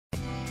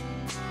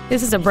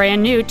This is a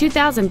brand new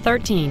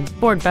 2013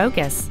 Ford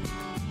Focus.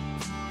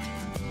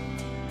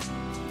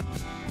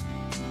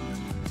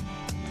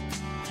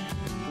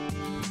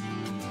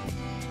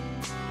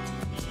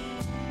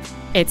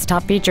 Its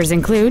top features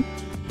include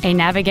a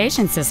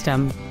navigation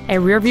system, a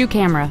rear-view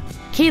camera,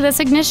 keyless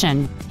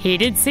ignition,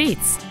 heated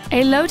seats,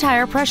 a low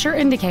tire pressure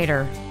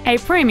indicator, a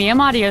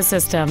premium audio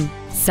system,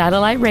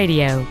 satellite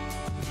radio,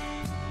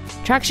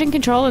 traction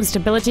control and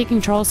stability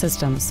control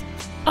systems,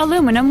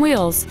 aluminum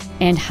wheels,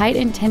 and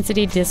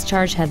high-intensity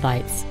discharge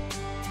headlights.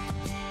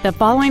 The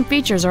following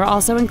features are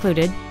also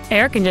included: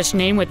 air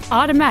conditioning with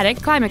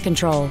automatic climate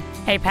control,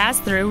 a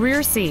pass-through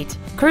rear seat,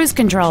 cruise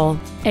control,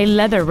 a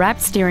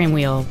leather-wrapped steering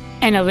wheel,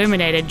 an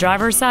illuminated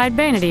driver's side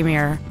vanity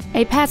mirror,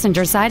 a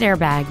passenger side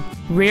airbag,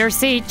 rear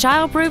seat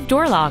child-proof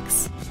door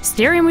locks,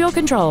 steering wheel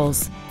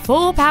controls,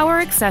 full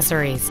power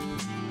accessories.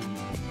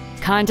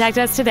 Contact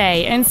us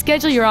today and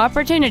schedule your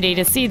opportunity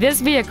to see this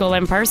vehicle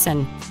in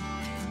person.